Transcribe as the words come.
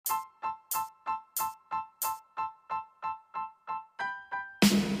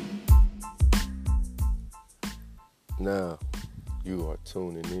Now you are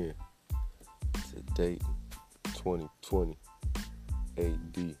tuning in to Dayton 2020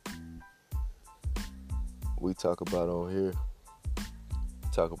 AD. We talk about on here,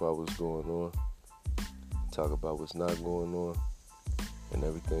 talk about what's going on, talk about what's not going on, and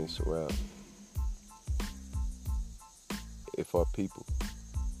everything surrounding. If our people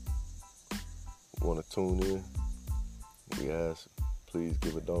want to tune in, we ask, please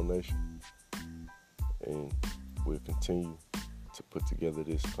give a donation, and we'll continue to put together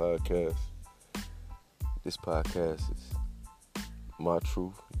this podcast. This podcast is my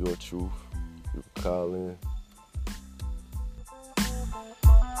truth, your truth. You can call in.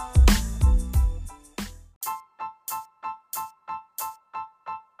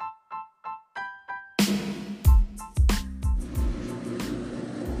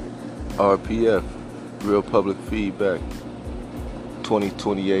 RPF, Real Public Feedback,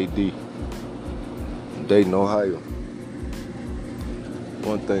 2020 AD, Dayton, Ohio.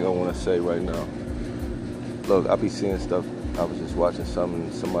 One thing I want to say right now. Look, I be seeing stuff. I was just watching something,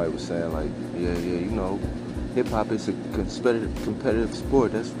 and somebody was saying like, hip hop is a competitive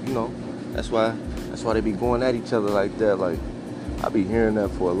sport. That's why they be going at each other like that. Like, I be hearing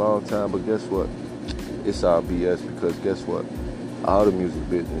that for a long time, but guess what? It's all BS, because guess what? All the music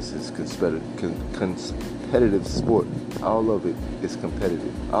business is competitive sport. All of it is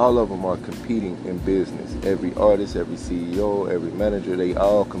competitive. All of them are competing in business. Every artist, every CEO, every manager, they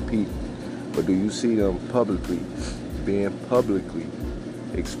all compete. But do you see them being publicly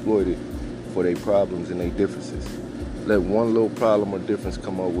exploited for their problems and their differences? Let one little problem or difference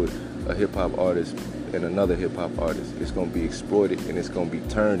come up with a hip-hop artist and another hip-hop artist. It's going to be exploited, and it's going to be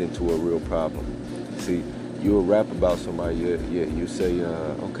turned into a real problem. See, you'll rap about somebody, you say,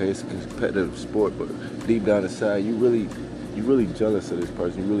 okay, it's a competitive sport, but deep down inside, you really jealous of this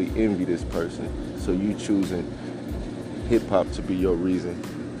person. You really envy this person. So you choosing hip-hop to be your reason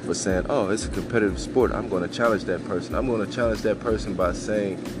for saying, oh, it's a competitive sport. I'm going to challenge that person. I'm going to challenge that person by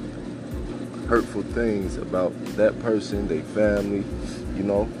saying hurtful things about that person, their family,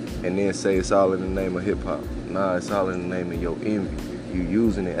 and then say it's all in the name of hip-hop. Nah, it's all in the name of your envy. You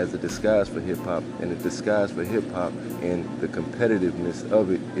using it as a disguise for hip-hop, and the disguise for hip-hop and the competitiveness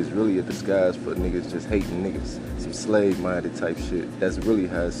of it is really a disguise for niggas just hating niggas. Some slave-minded type shit. That's really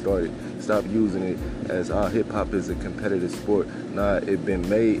how it started. Stop using it as, hip-hop is a competitive sport. Nah, it's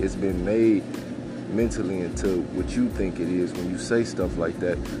been made mentally into what you think it is when you say stuff like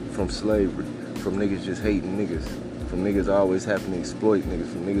that, from slavery, from niggas just hating niggas, from niggas always having to exploit niggas,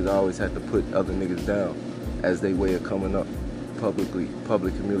 from niggas always have to put other niggas down as they way of coming up.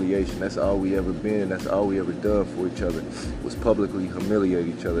 Public humiliation. That's all we ever been. That's all we ever done for each other, was publicly humiliate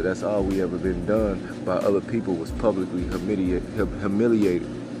each other. That's all we ever been done by other people, was publicly humiliated.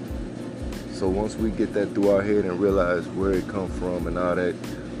 So once we get that through our head and realize where it come from and all that,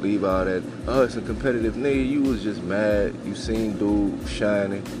 leave all that, oh, it's a competitive nigga, you was just mad, you seen dude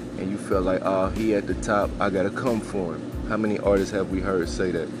shining, and you felt like, oh, he at the top, I gotta come for him. How many artists have we heard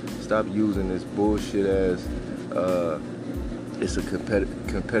say that? Stop using this bullshit as, it's a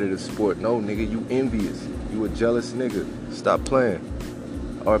competitive sport. No, nigga, you envious. You a jealous nigga. Stop playing.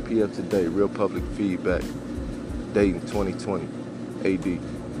 RPF today, Real Public Feedback, Dayton 2020 AD.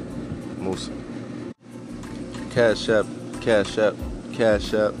 Musa. Cash App, $,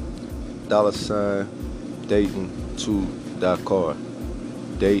 Dayton2.car.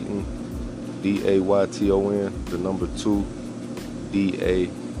 Dayton, Dayton, the number 2,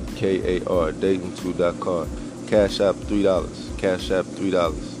 DAKAR, Dayton2.car. Cash App $3. Cash App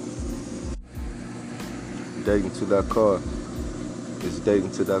 $3. Dayton2.car. It's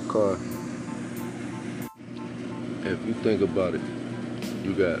Dayton2.car. If you think about it,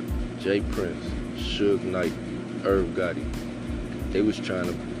 you got Jay Prince, Suge Knight, Irv Gotti. They was trying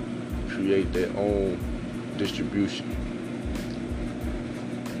to create their own distribution.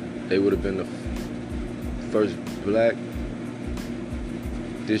 They would have been the first black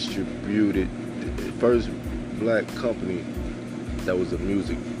black company that was a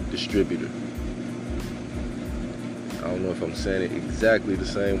music distributor. I don't know if I'm saying it exactly the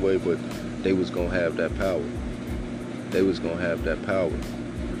same way, but they was gonna have that power. They was gonna have that power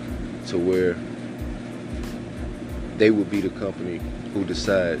to where they would be the company who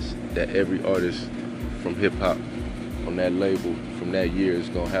decides that every artist from hip hop on that label from that year is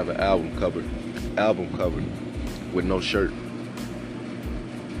gonna have an album cover with no shirt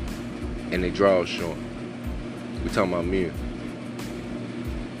and they drawers showing. We talking about men.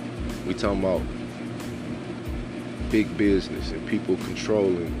 We talking about big business and people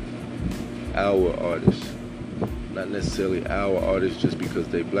controlling our artists. Not necessarily our artists just because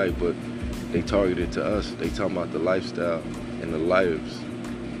they black, but They targeted to us. They talking about the lifestyle and the lives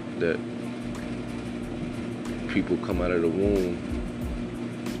that people come out of the womb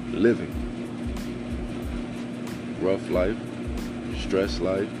living. Rough life, stress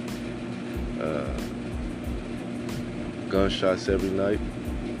life, gunshots every night,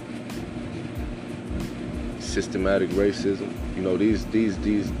 systematic racism. You know, these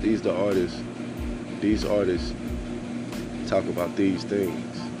the artists. These artists talk about these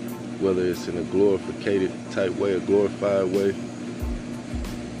things, whether it's in a glorified type way, a glorified way,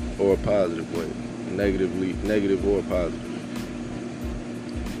 or a positive way, negative or positive.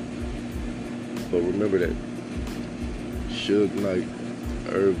 But remember that Suge Knight,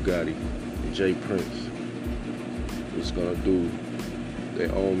 Irv Gotti, and Jay Prince was gonna do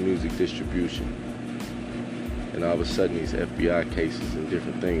their own music distribution. And all of a sudden these FBI cases and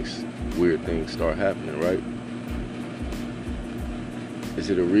different things, weird things start happening, right? Is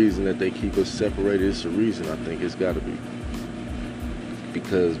it a reason that they keep us separated? It's a reason. I think it's gotta be.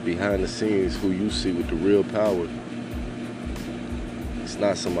 Because behind the scenes, who you see with the real power, it's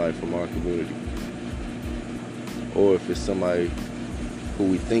not somebody from our community. Or if it's somebody who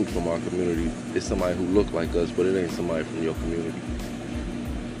we think from our community, it's somebody who look like us, but it ain't somebody from your community.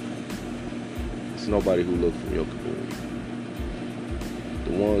 It's nobody who look from your community.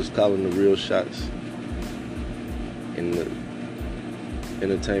 The ones calling the real shots in the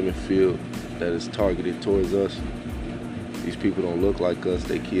entertainment field that is targeted towards us, these people don't look like us,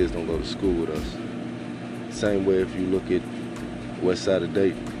 their kids don't go to school with us. Same way if you look at West Side of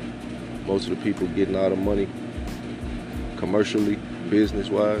Dayton, most of the people getting all the money commercially,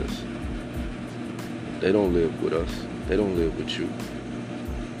 business-wise, they don't live with us. They don't live with you.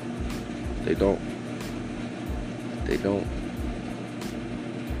 They don't. They don't.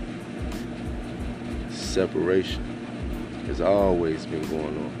 Separation has always been going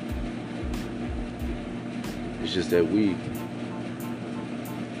on. It's just that we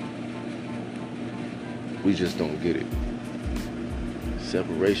just don't get it.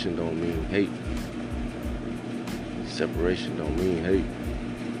 Separation don't mean hate. Separation don't mean hate.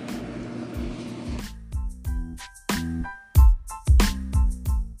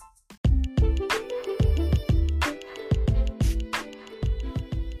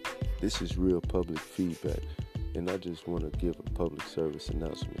 This is Real Public Feedback, and I just want to give a public service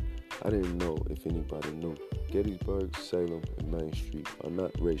announcement. I didn't know if anybody knew. Gettysburg, Salem, and Main Street are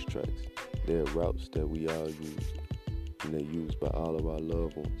not racetracks. They're routes that we all use, and they're used by all of our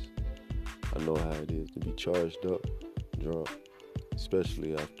loved ones. I know how it is to be charged up, drunk,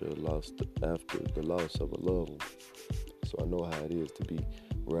 especially after the loss of a loved one. So I know how it is to be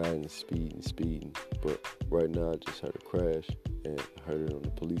riding, speeding. But right now I just heard a crash, and I heard it on the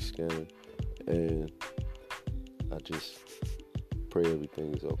police scanner, and I just pray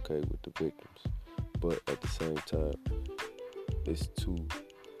everything is okay with the victims. But at the same time, it's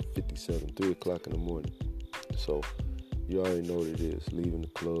 2:57, 3 o'clock in the morning. So you already know what it is. Leaving the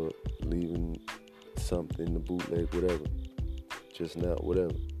club, leaving something, the bootleg, whatever. Just now,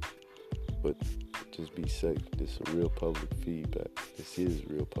 whatever. But just be safe. This is a real public feedback. This is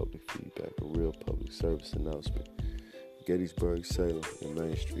real public feedback, a real public service announcement. Gettysburg, Salem, and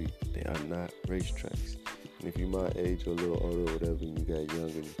Main Street, they are not racetracks. And if you're my age or a little older or whatever, and you got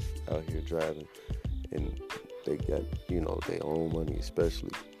youngins out here driving, and they got, their own money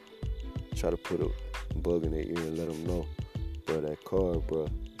especially, try to put a bug in their ear and let them know, bro, that car, bro,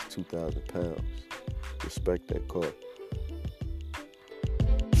 is 2,000 pounds. Respect that car.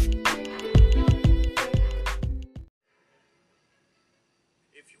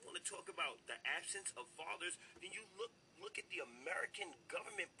 If you want to talk about the absence of fathers, then you look at the American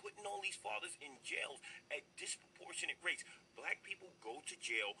government putting all these fathers in jails at disproportionate rates. Black people go to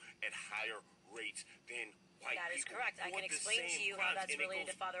jail at higher rates than white people. That is correct. I can explain to you how that's related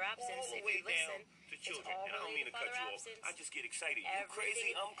to father absence if you listen. To children. And I don't mean to cut you off. I just get excited. You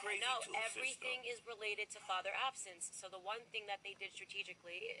crazy? I'm crazy too. No, everything is related to father absence. So the one thing that they did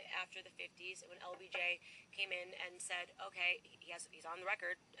strategically after the 50s, when LBJ came in and said, okay, he's on the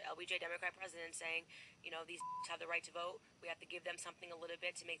record, LBJ, Democrat president, saying, these have the right to vote. We have to give them something a little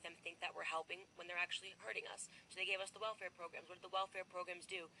bit to make them think that we're helping when they're actually hurting us. So they gave us the welfare programs. What did the welfare programs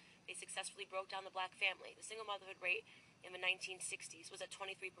do? They successfully broke down the black family. The single motherhood rate in the 1960s was at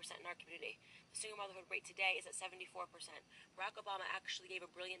 23% in our community. The single motherhood rate today is at 74%. Barack Obama actually gave a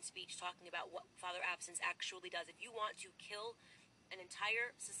brilliant speech talking about what father absence actually does. If you want to kill an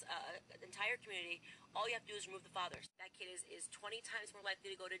entire community, all you have to do is remove the fathers. That kid is 20 times more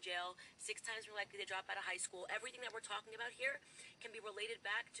likely to go to jail, 6 times more likely to drop out of high school. Everything that we're talking about here can be related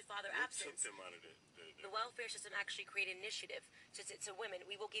back to father absence. Took them out of The welfare system actually created an initiative to say to women,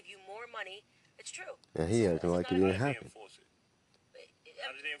 we will give you more money. It's true. And he acting like it didn't happen. How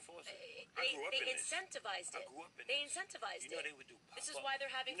did they enforce it? They incentivized it. They incentivized it. They would do This is why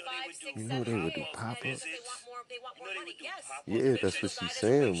they're having 5, 6, 7 You know they would do kids, pop-ups. because they want more money. Yes. Yeah, that's what she's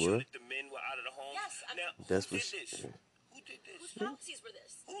saying, bro. The men were out of the home. Yes. Now, That's who what did she- this? Who did this? Whose policies were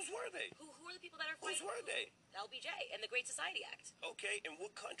this? Whose were they? Who are the people that are Whose fighting? were they? LBJ and the Great Society Act. Okay, in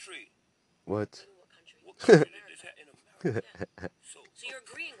what country? What? What country? What country did this happen in America? Yeah. So So you're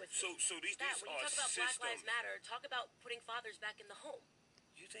agreeing with me. So these That when you are talk about Black Lives systems. Matter, talk about putting fathers back in the home.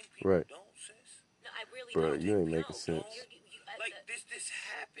 You think people Right. don't, sis? No, I really Bro, don't. you ain't No, making sense. Like this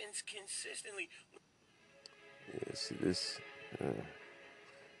happens consistently. Yeah, see this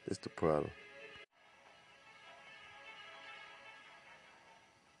the problem.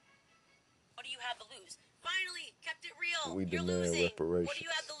 What do you have to lose? Finally, kept it real. We You're demand losing. What do reparations. you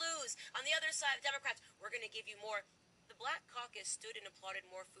have to lose? On the other side, Democrats, we're going to give you more. The Black Caucus stood and applauded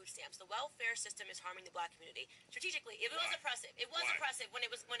more food stamps. The welfare system is harming the Black community. Strategically, it was Why? oppressive. It was Why? oppressive when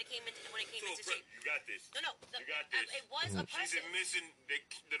it came into shape. You got this. No. You got this. It was She's oppressive. admitting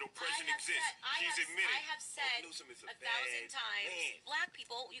that oppression exists. She's I admitting. have said Newsom is 1,000 bad times, man. Black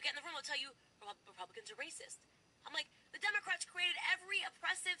people, you get in the room, I'll tell you, Republicans are racist. I'm like, the Democrats created every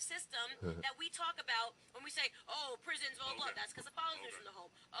oppressive system that we talk about when we say, oh, prisons, blah, blah, blah. That's because the fathers are from the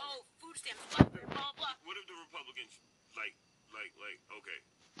home. Oh, food stamps, blah, blah, blah. What if the Republicans, okay,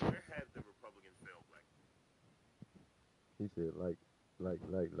 where have the Republicans failed Black people? He said like. That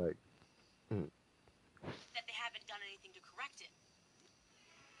they haven't done anything to correct it.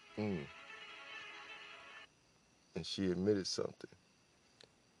 And she admitted something.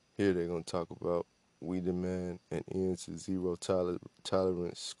 Here they're gonna talk about we demand an end to zero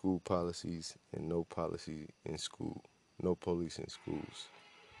tolerance school policies and no policy in school, no police in schools.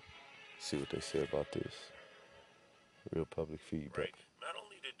 See what they say about this. Real public feedback. Right. Not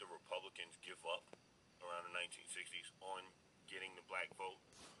only did the Republicans give up around the 1960s on getting the black vote,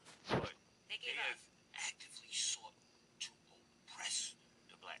 but They they gave up. have actively sought to oppress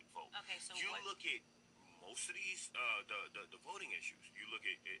the black vote. Okay, so you what- look at most of these the voting issues. You look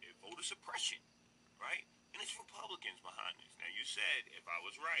at voter suppression, right? And it's Republicans behind this. Now you said if I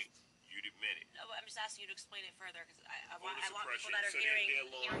was right, you'd admit it. No, I'm just asking you to explain it further because I want Voter people suppression. that are So hearing their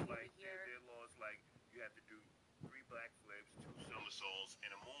laws hear. their laws like you have to do 3 black flips, 2 somersaults, and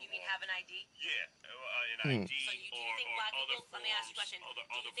a moonwalk. You mean have an ID? Yeah, an ID So do or, you think or black other people? Let me ask you a forms- question. Other,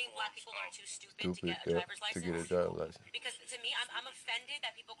 Do you other think black forms people are of- too stupid to get a Stupid, driver's to license? get a driver's license. Because to me, I'm offended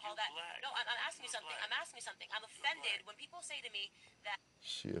that people call You're that. black. No, I'm asking you You're something. black. I'm asking you something. I'm offended when people say to me that.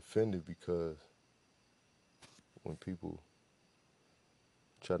 She offended because when people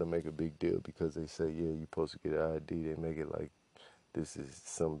try to make a big deal because they say, yeah, you're supposed to get an ID, they make it like this is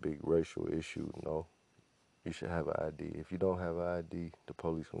some big racial issue. No, you should have an ID. If you don't have an ID, the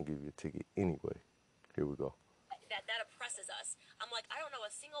police gonna give you a ticket anyway. Here we go. That oppresses us. I'm like, I don't know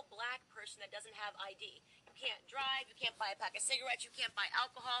a single black person that doesn't have ID. You can't drive, you can't buy a pack of cigarettes, you can't buy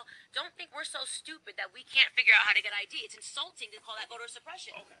alcohol. Don't think we're so stupid that we can't figure out how to get ID. It's insulting to call that voter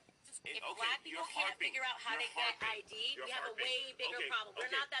suppression. Okay. If Okay, black people you're can't harping. figure out how to You're get harping. ID, You're we have a harping. way bigger Okay, problem. We're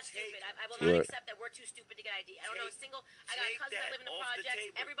okay, not that take- stupid. I will Right. not accept that we're too stupid to get ID. I don't know a single. I got take cousins that that live in the off the projects.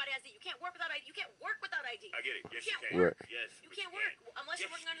 table. Everybody has ID. You can't work without ID. You can't work without ID. I get it. Yes, you can't can. work. Yes, You but can't work unless you're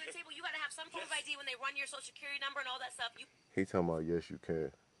Yes, working under the you table. You got to have some form of Yes. ID when they run your social security number and all that stuff. He talking about yes, you can.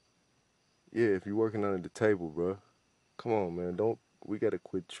 Yeah, if you're working under the table, bro. Come on, man. We gotta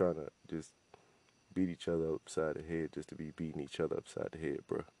quit trying to just beat each other upside the head just to be beating each other upside the head,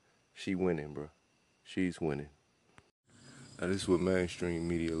 bro. She winning, bro. She's winning. Now, this is what mainstream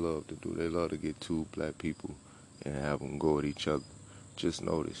media love to do. They love to get 2 black people and have them go at each other. Just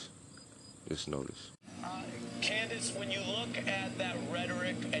notice. Just notice. Candace, when you look at that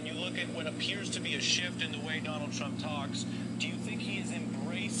rhetoric and you look at what appears to be a shift in the way Donald Trump talks, do you think he is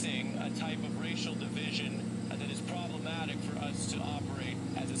embracing a type of racial division that is problematic for us to operate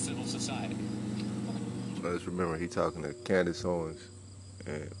as a civil society? Let's remember, he talking to Candace Owens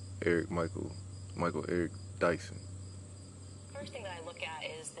and Michael Eric Dyson. First thing that I look at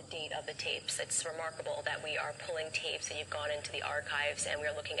is the date of the tapes. It's remarkable that we are pulling tapes and you've gone into the archives and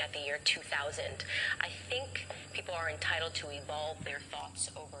we're looking at the year 2000. I think people are entitled to evolve their thoughts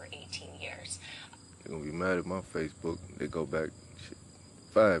over 18 years. They're gonna be mad at my Facebook. They go back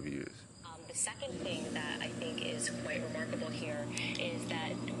 5 years. The second thing that I think is quite remarkable here is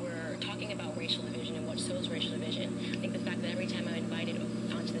that we're talking about racial division and what sows racial division. I think the fact that every time I'm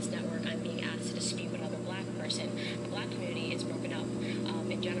person. The black community is broken up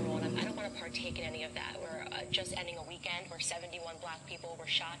in general, and I don't want to partake in any of that. We're just ending a weekend where 71 black people were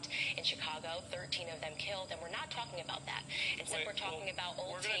shot in Chicago, 13 of them killed, and we're not talking about that. Instead, we're talking about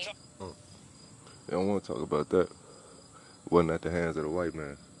old teams. They don't want to talk about that. Wasn't at the hands of the white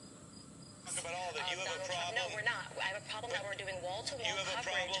man. Talk about all that. You have a problem? No, we're not. I have a problem that we're doing wall-to-wall You have a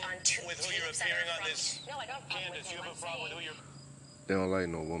coverage problem on two with who you're teams that appearing are on from. this? No, I don't have a problem Candace, with you him. have a problem with who you're... They don't like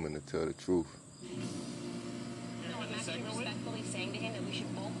no woman to tell the truth. No, I'm actually respectfully saying to him that we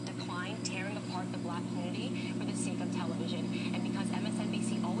should both decline tearing apart the black community for the sake of television. And because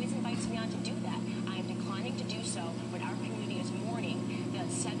MSNBC always invites me on to do that, I am declining to do so when our community is mourning the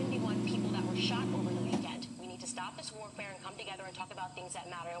 71 people that were shot over the weekend. We need to stop this warfare and come together and talk about things that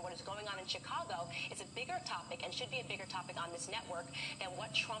matter. And what is going on in Chicago is a bigger topic and should be a bigger topic on this network than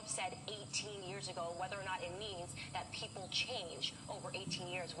what Trump said 18 years ago, whether or not it means that people change over 18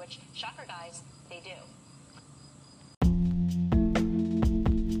 years, which, shocker guys, they do.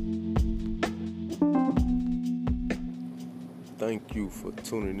 Thank you for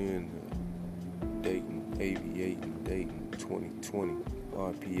tuning in to Dayton, Aviating Dayton 2020,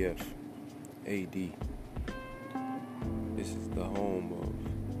 RPF, AD. This is the home of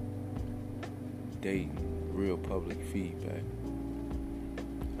Dayton, real public feedback,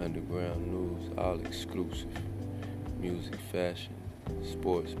 underground news, all exclusive, music, fashion,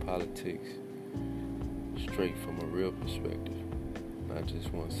 sports, politics, straight from a real perspective, not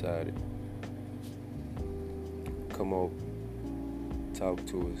just one-sided. Come over. Talk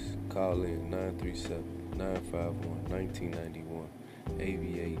to us. Call in 937-951-1991.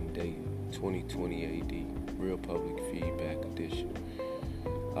 Aviating Dayton 2020 AD. Real Public Feedback Edition.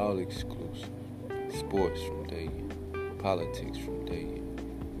 All exclusive. Sports from Dayton. Politics from Dayton.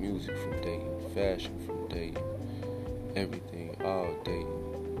 Music from Dayton. Fashion from Dayton. Everything all Dayton.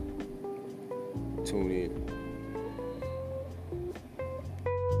 Tune in.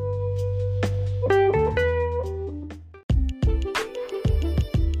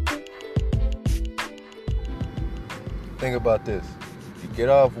 Think about this. You get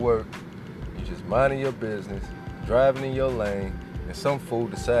off work, you just minding your business, driving in your lane, and some fool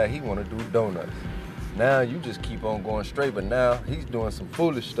decide he want to do donuts. Now you just keep on going straight, but now he's doing some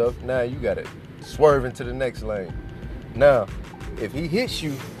foolish stuff. Now you got to swerve into the next lane. Now, if he hits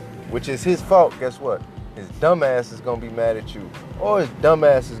you, which is his fault, guess what? His dumb ass is going to be mad at you, or his dumb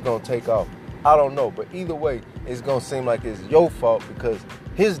ass is going to take off. I don't know, but either way, it's going to seem like it's your fault because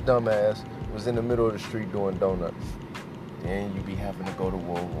his dumb ass was in the middle of the street doing donuts. Then you be having to go to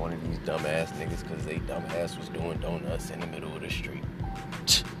war with one of these dumbass niggas because they dumbass was doing donuts in the middle of the street.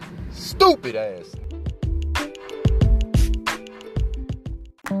 Stupid ass.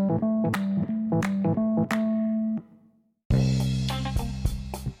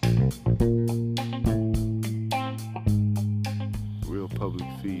 Real public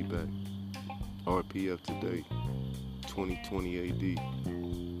feedback. RPF Today 2020 AD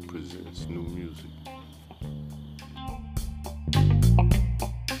presents new music.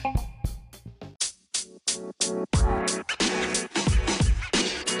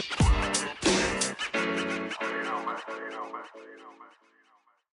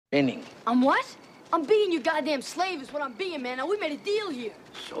 I'm what? I'm being your goddamn slave is what I'm being, man. Now, we made a deal here.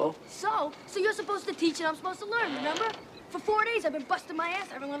 So? So you're supposed to teach and I'm supposed to learn, remember? For 4 days, I've been busting my ass.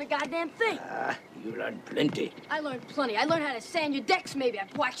 I haven't learned a goddamn thing. You learned plenty. I learned plenty. I learned how to sand your decks, maybe. I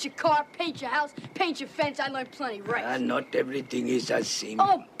wax your car, paint your house, paint your fence. I learned plenty, right? Not everything is as seen.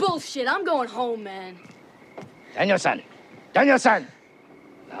 Oh, bullshit. I'm going home, man. Daniel-san! Daniel-san!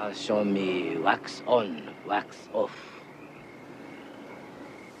 Now show me wax on, wax off.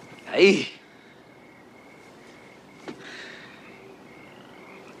 Aye.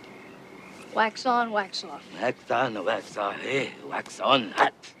 Wax on, wax off. Wax on, wax off. Hey, wax on,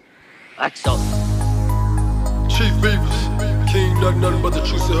 hot. Wax off. Chief Beavers, King nothing but the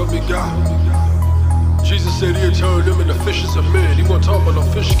truth to help me God. Jesus said he'd turn them into fishes of men. He wasn't talking about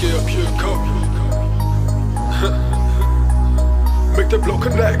no fish scale, pure coke. Make that blow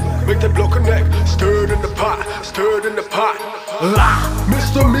connect, make that blow connect. Stirred in the pot, stirred in the pot.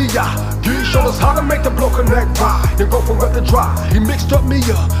 Mr. Miyagi showed us how to make the blow connect right and go from wet to dry. He mixed up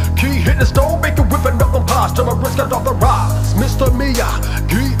Miyagi, hit the stove, make it whip it up on pies till my wrist got off the rise. Mr.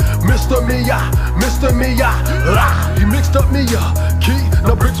 Miyagi, Mr. Miyagi, he mixed up Miyagi.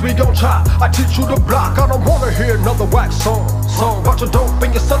 Now bricks we gon' try. I teach you the block. I don't wanna hear another wax song. Watch your dope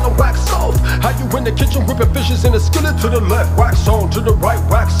and your son will wax off. How you in the kitchen whipping fishes in the skillet to the left, wax on to the right,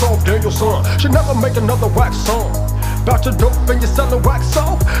 wax off. Daniel-son should never make another wax song. Bout your dope and your son will wax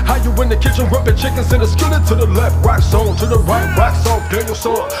off. How you in the kitchen whipping chickens in the skillet to the left, wax on to the right, wax off.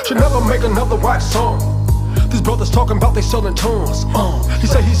 Daniel-son should never make another wax song. These brothers talking about they selling tons. He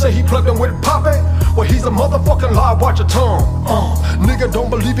say he plugged in with Poppy. Well, he's a motherfucking lie, watch your tongue. Nigga, don't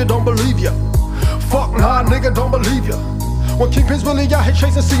believe you. Fuck nah, nigga, don't believe you. When Kingpin's really out here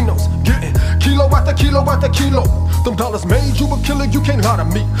chasing C-notes, getting kilo after kilo after kilo. Them dollars made you a killer, you can't lie to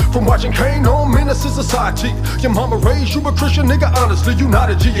me. From watching Kane on Menace to Society. Your mama raised you a Christian, nigga, honestly, you not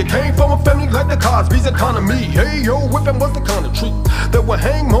a G. You came from a family like the Cosby's economy. Hey, yo, whipping was the kind of treat that will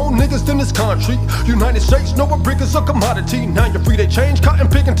hang more niggas than this country. United States know a brick is a commodity. Now you're free to change, cotton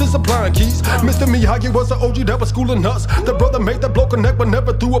picking to supplying keys. Mr. Miyagi was an OG that was schooling us. The brother made that blow connect but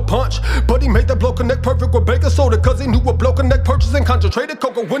never threw a punch. But he made that blow connect perfect with baking soda, cause he knew a blow connect purchasing concentrated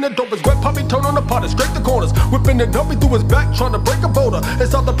cocoa. When the dope is wet, Poppy turn on the pot and scrape the corners. Whipping it up, he threw his back, trying to break a boulder.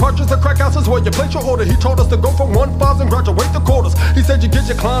 Inside the purchase, the crack houses where you place your order. He told us to go from 1/5 and graduate to quarters. He said you get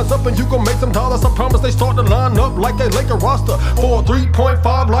your clients up and you gon' make some dollars. I promise they start to line up like they Laker roster. 4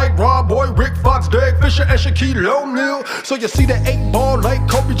 3.5 like Rob Boy, Rick Fox, Derek Fisher, and Shaquille O'Neal. So you see that 8-ball like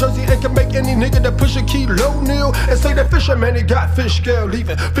Kobe jersey and can make any nigga that push Shaquille O'Neal. And say that Fisher man, he got fish scale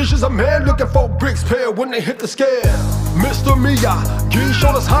leaving. Fish is a man looking for bricks pair when they hit the scale. Mr. Miyagi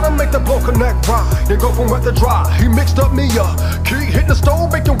showed us how to make the blow connect right. Then go from wet to dry. He mixed up Miyagi, hitting the stove,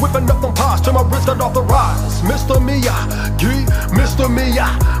 making whipping up them pies till my wrist got off the rise. Mr. Miyagi, Mr.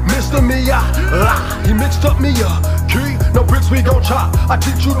 Miyagi, he mixed up Miyagi. No bricks we gon' chop. I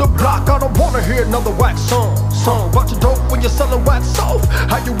teach you the block. I don't wanna hear another wax song. Watch it dope when you're selling wax off.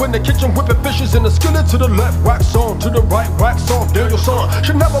 How you in the kitchen whipping fishes in the skillet to the left, wax on to the right, wax off. Daniel son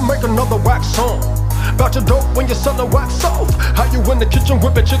should never make another wax song. About your dope when you're selling wax off. How you in the kitchen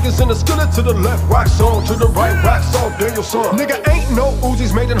whipping chickens in the skillet to the left, wax on to the right, wax off. Daniel son. Nigga ain't no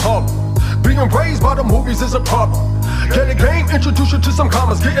Uzis made in Harlem. Being raised by the movies is a problem. Get a game, introduce you to some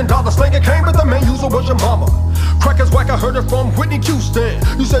commas. Getting dollars, slanging came, but the main user was your mama. Crackers whack, I heard it from Whitney Houston.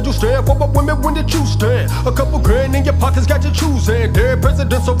 You said you stand for what women, when did you stand? A couple grand in your pockets got you choosing. Dead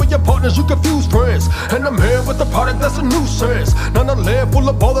presidents over your partners, you confuse friends. And the man with the product, that's a nuisance. Now the land full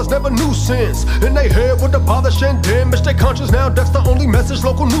of ballers, never knew sense. In they head with the polish and damage their conscience. Now that's the only message,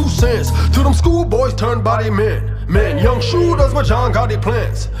 local nuisance. To them schoolboys turned body men. Men, young shooters with John Gotti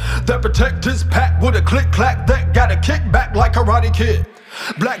plans that protect his pack with a click-clack that got a kickback like Karate Kid.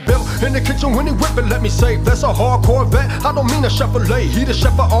 Black belt in the kitchen when he whip it, let me say that's a hardcore vet. I don't mean a Chevrolet, he the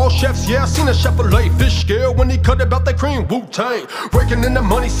chef of all chefs. Yeah, I seen a Chevrolet fish scale when he cut about that cream. Wu-Tang, raking in the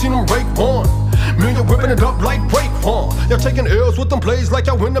money, seen him rake one. Million whipping it up like Raekwon. Y'all taking L's with them plays like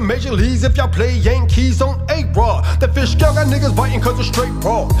y'all win the major leagues if y'all play Yankees on A-Raw. That fish scale got niggas biting cause it's straight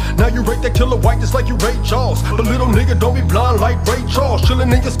raw. Now you rate that killer white just like you Ray Charles. But little nigga don't be blind like Ray Charles.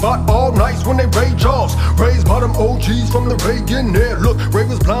 Chillin' in your spot all nights when they Ray Charles. Raised by them OGs from the Reagan there. Look, Ray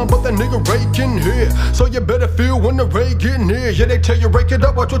was blind but that nigga Ray can hear. So you better feel when the Ray get near. Yeah, they tell you rake it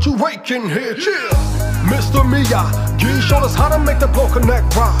up, watch what you raking here. Chill. Mr. Miyagi showed us how to make the blow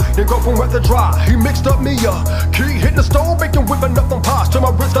connect right. Then go from wet to dry. He mixed up Miyagi, hitting the stove, making whipping up them pies till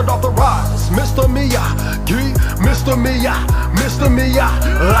my wrist got off the rise. Mr. Miyagi, Mr.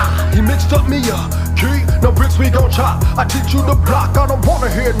 Miyagi, he mixed up Miyagi. No bricks we gon' chop. I teach you the block. I don't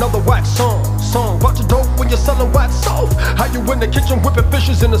wanna hear another wax song. Watch it dope when you're selling wax off. How you in the kitchen whipping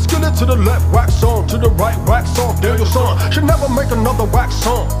fishes in the skillet to the left, wax on to the right, wax off. Daniel son should never make another wax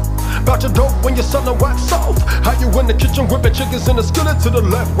song. About your dope when you're selling wax off. How you in the kitchen whipping chickens in the skillet to the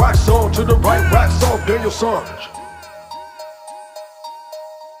left, wax on to the right, wax off. Daniel son.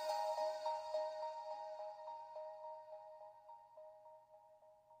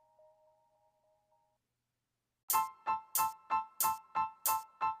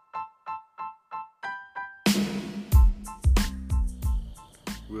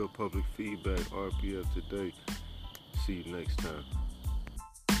 Real Public Feedback, RPF today. See you next time.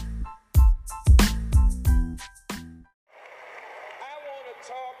 I want to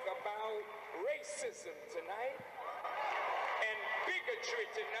talk about racism tonight, and bigotry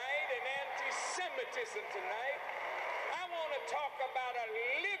tonight, and anti-Semitism tonight. I want to talk about a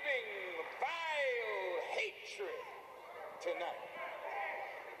living, vile hatred tonight.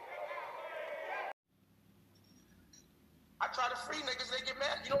 I try to free niggas, they get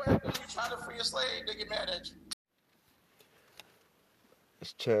mad. You know what happens when you try to free a slave? They get mad at you.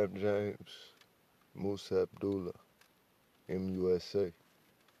 It's Champ James, Musa Abdullah, MUSA,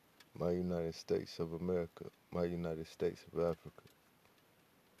 my United States of America, my United States of Africa.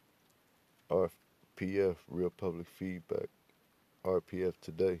 RPF, Real Public Feedback, RPF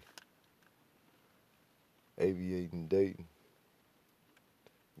today, Aviating Dayton,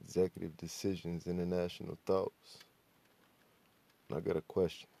 Executive Decisions, International Thoughts. I got a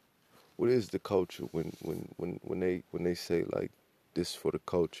question. What is the culture when they say like this for the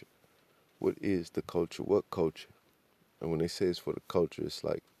culture? what is the culture? What culture? And when they say it's for the culture, it's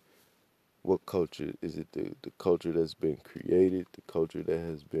like, what culture? Is it the culture that's been created, the culture that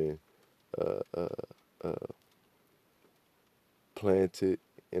has been planted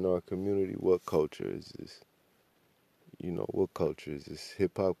in our community? What culture is this? What culture is this?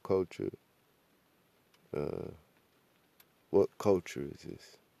 Hip-hop culture? What culture is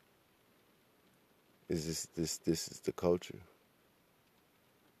this? Is this is the culture?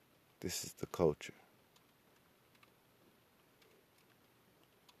 This is the culture.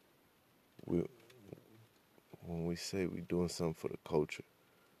 When we say we're doing something for the culture,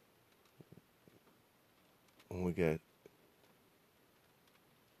 when we got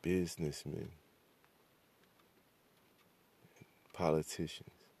businessmen, politicians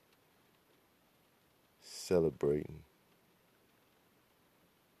celebrating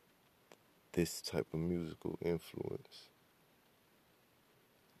this type of musical influence,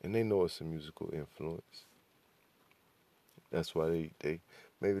 and they know it's a musical influence. That's why they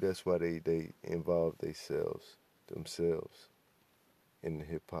involve themselves in the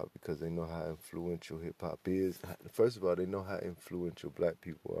hip hop, because they know how influential hip hop is. First of all, they know how influential black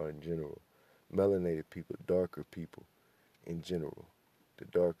people are in general. Melanated people, darker people in general. The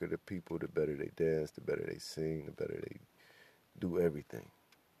darker the people, the better they dance, the better they sing, the better they do everything.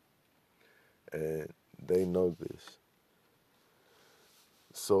 And they know this.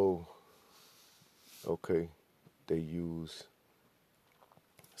 So, okay, they use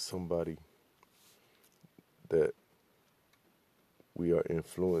somebody that we are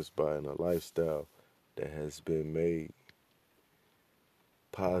influenced by in a lifestyle that has been made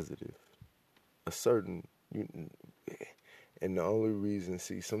positive. And the only reason,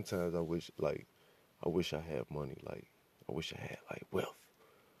 sometimes I wish I had money, I wish I had wealth,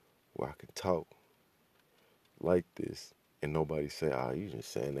 where I could talk like this and nobody say, you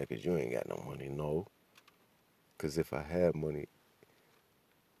just saying that because you ain't got no money. No, because if I had money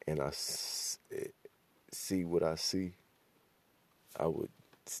and I see what I see, I would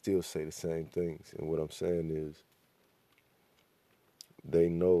still say the same things. And what I'm saying is, they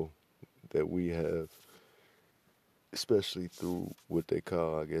know that we have, especially through what they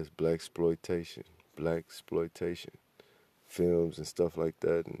call, I guess, black exploitation films and stuff like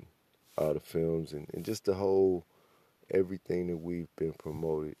that, and all the films and just the whole, everything that we've been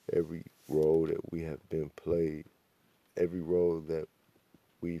promoted, every role that we have been played, every role that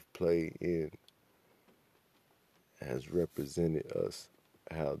we've played in has represented us,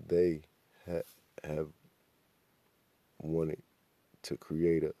 how they have wanted to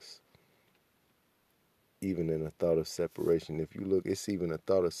create us. Even in a thought of separation, if you look, it's even a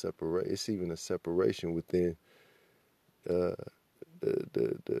thought of separation. It's even a separation within the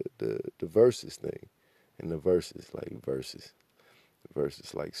verses thing, and the verses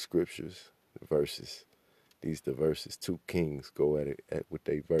like scriptures, the verses. Two kings go at it with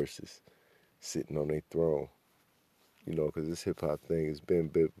their verses, sitting on their throne. Because this hip hop thing has been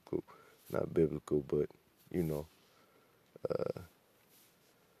biblical, not biblical, but you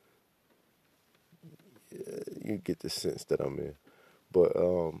get the sense that I'm in. But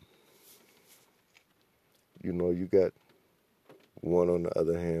you got one on the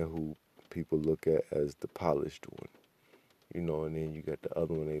other hand who people look at as the polished one, and then you got the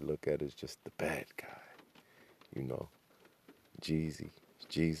other one they look at as just the bad guy, Jeezy,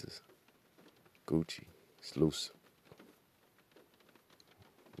 Jesus, Gucci, it's loose.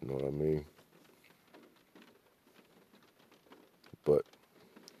 You know what I mean? But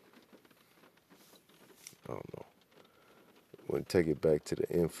I don't know. When take it back to the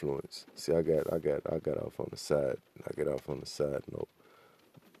influence. See, I got off on the side. I get off on the side note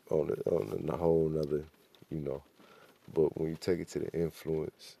on the whole nother, But when you take it to the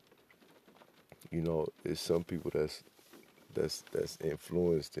influence, it's some people that's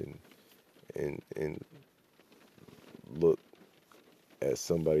influenced and look at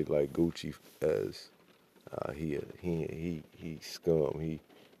somebody like Gucci as he scum.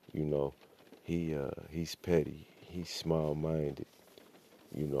 He's petty. He's small-minded.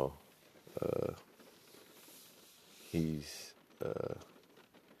 He's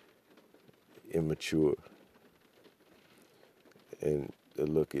immature. And to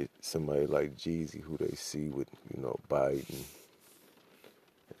look at somebody like Jeezy, who they see with, Biden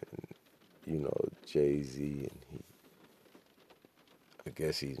and, Jay-Z, and I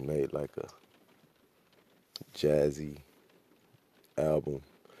guess he's made like a jazzy album,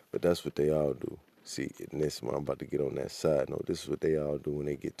 but that's what they all do. See, and this I'm about to get on that side note. This is what they all do when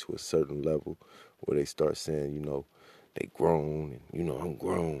they get to a certain level where they start saying, they grown, and I'm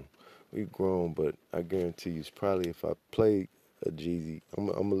grown. We grown, but I guarantee you, it's probably if I played a Jeezy. I'm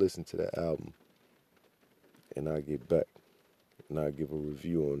gonna listen to that album, and I'll get back, and I'll give a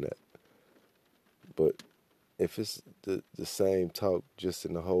review on that. But if it's the same talk, just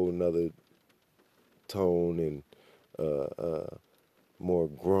in a whole nother tone and more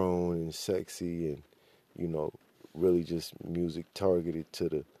grown and sexy, and really just music targeted to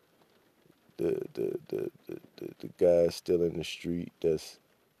the guys still in the street that's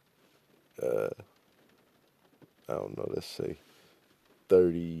I don't know, let's say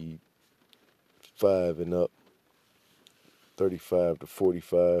 35 and up, 35 to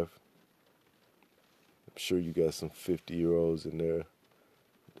 45. I'm sure you got some 50-year-olds in there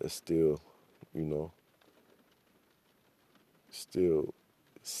that still, still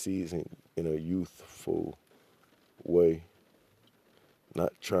seasoned in a youthful way.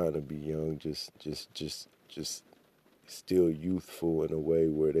 Not trying to be young, just still youthful in a way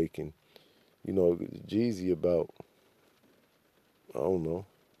where they can, Jeezy about, I don't know,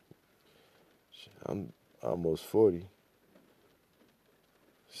 I'm almost 40,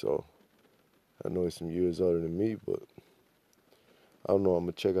 so I know he's some years older than me, but I don't know, I'm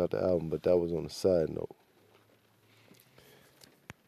going to check out the album, but that was on a side note.